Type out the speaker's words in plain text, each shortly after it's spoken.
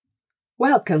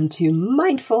Welcome to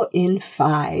Mindful in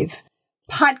 5,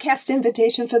 podcast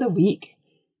invitation for the week.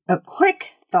 A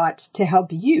quick thought to help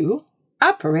you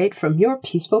operate from your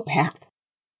peaceful path.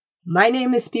 My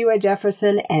name is Spiwa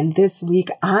Jefferson, and this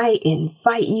week I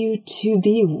invite you to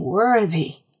be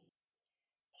worthy.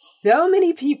 So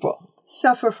many people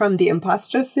suffer from the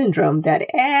imposter syndrome that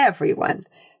everyone,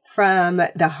 from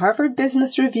the Harvard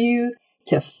Business Review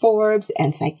to Forbes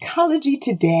and Psychology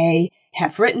Today,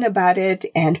 have written about it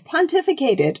and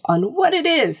pontificated on what it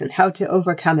is and how to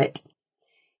overcome it.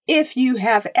 If you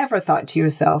have ever thought to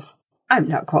yourself, I'm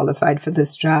not qualified for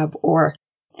this job, or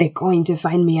they're going to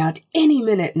find me out any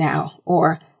minute now,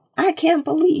 or I can't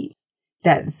believe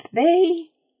that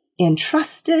they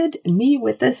entrusted me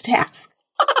with this task,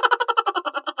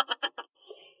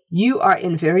 you are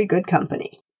in very good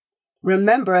company.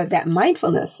 Remember that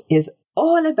mindfulness is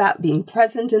all about being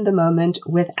present in the moment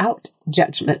without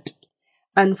judgment.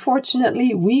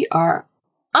 Unfortunately, we are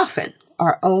often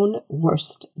our own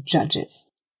worst judges.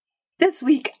 This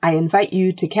week, I invite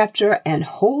you to capture and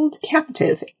hold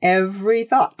captive every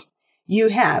thought you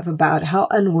have about how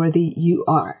unworthy you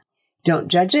are. Don't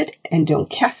judge it and don't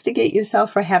castigate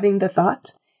yourself for having the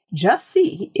thought. Just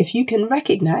see if you can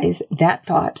recognize that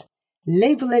thought,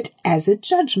 label it as a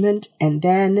judgment, and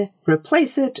then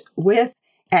replace it with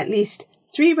at least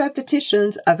 3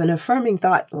 repetitions of an affirming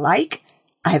thought like,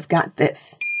 I've got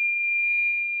this.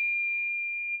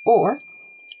 Or,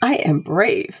 I am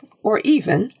brave. Or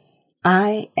even,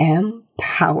 I am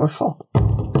powerful.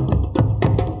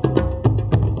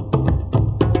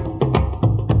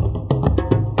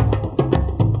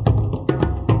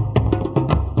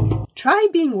 Try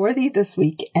being worthy this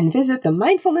week and visit the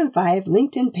Mindful in 5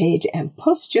 LinkedIn page and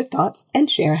post your thoughts and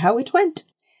share how it went.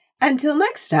 Until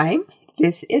next time,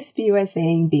 this is Spiwa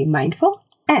saying be mindful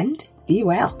and be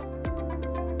well.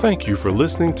 Thank you for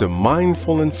listening to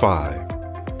Mindful in 5.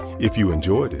 If you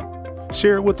enjoyed it,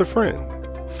 share it with a friend.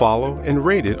 Follow and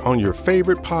rate it on your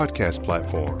favorite podcast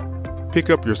platform. Pick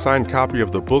up your signed copy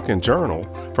of the book and journal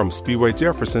from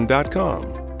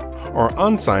SpiwaJefferson.com or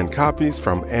unsigned copies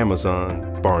from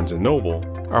Amazon, Barnes & Noble,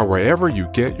 or wherever you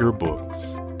get your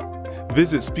books.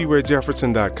 Visit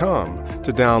SpiwaJefferson.com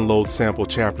to download sample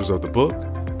chapters of the book,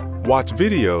 watch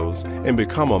videos, and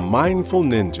become a mindful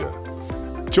ninja.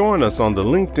 Join us on the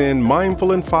LinkedIn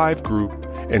Mindful in 5 group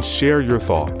and share your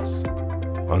thoughts.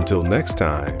 Until next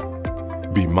time,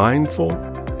 be mindful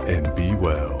and be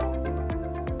well.